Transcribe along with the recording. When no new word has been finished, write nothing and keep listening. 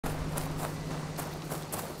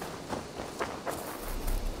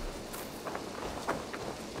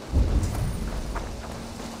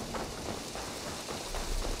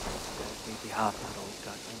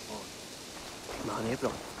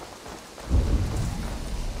April.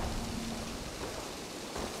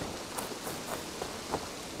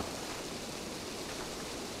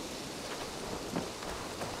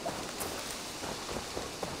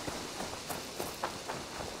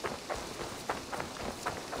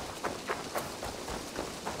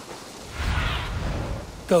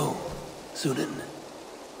 Go, Sunan.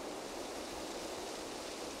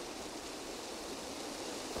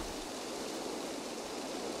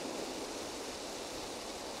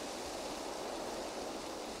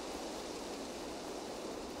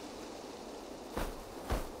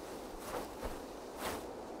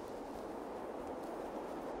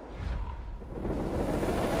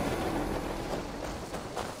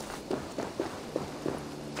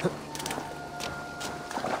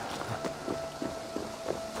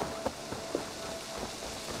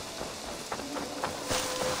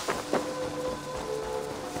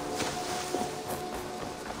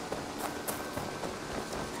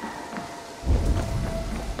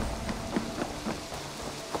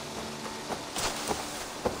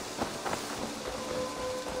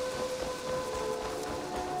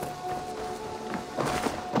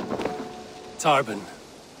 Tarban.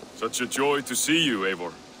 Such a joy to see you,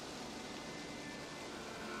 Eivor.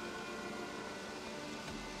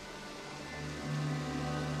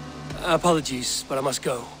 Apologies, but I must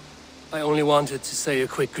go. I only wanted to say a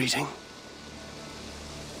quick greeting.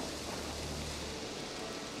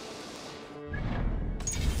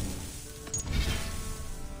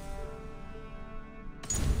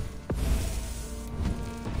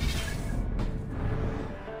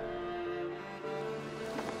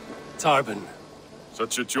 Tarban.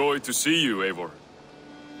 Such a joy to see you, Eivor.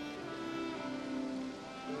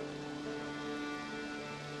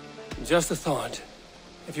 Just a thought.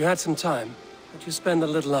 If you had some time, would you spend a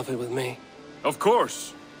little of it with me? Of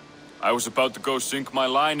course. I was about to go sink my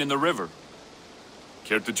line in the river.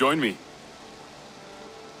 Care to join me?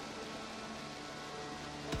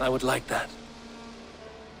 I would like that.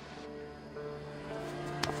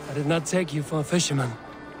 I did not take you for a fisherman.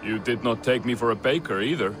 You did not take me for a baker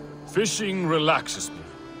either. Fishing relaxes me.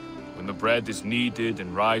 When the bread is kneaded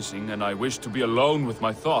and rising and I wish to be alone with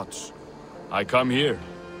my thoughts, I come here.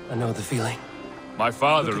 I know the feeling. My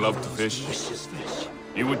father loved to fish. Delicious fish.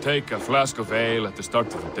 He would take a flask of ale at the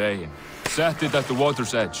start of the day and set it at the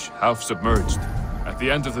water's edge, half submerged. At the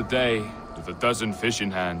end of the day, with a dozen fish in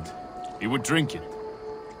hand, he would drink it.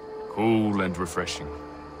 Cool and refreshing.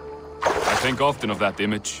 I think often of that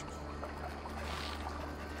image.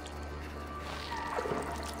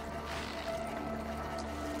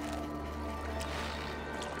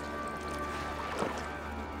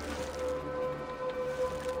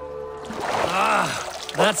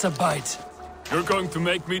 That's a bite. You're going to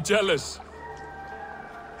make me jealous.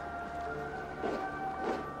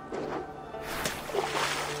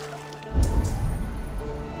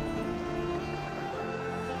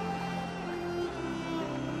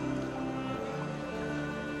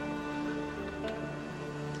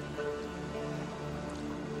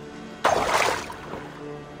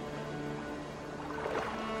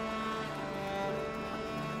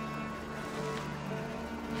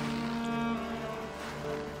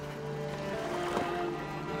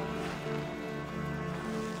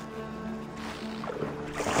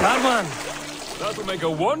 That one! That'll make a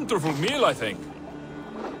wonderful meal, I think.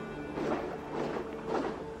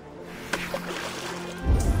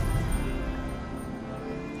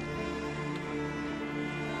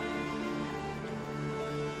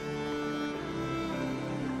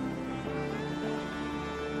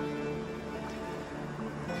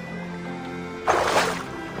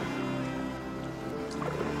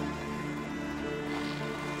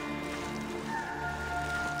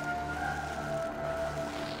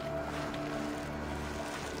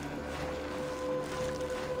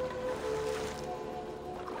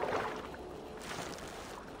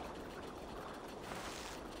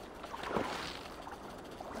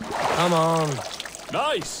 Come on.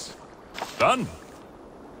 Nice! Done.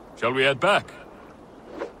 Shall we head back?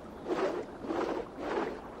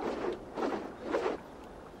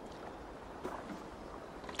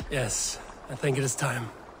 Yes, I think it is time.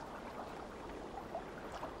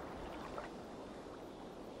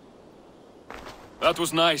 That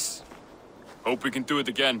was nice. Hope we can do it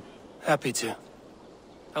again. Happy to.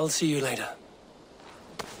 I'll see you later.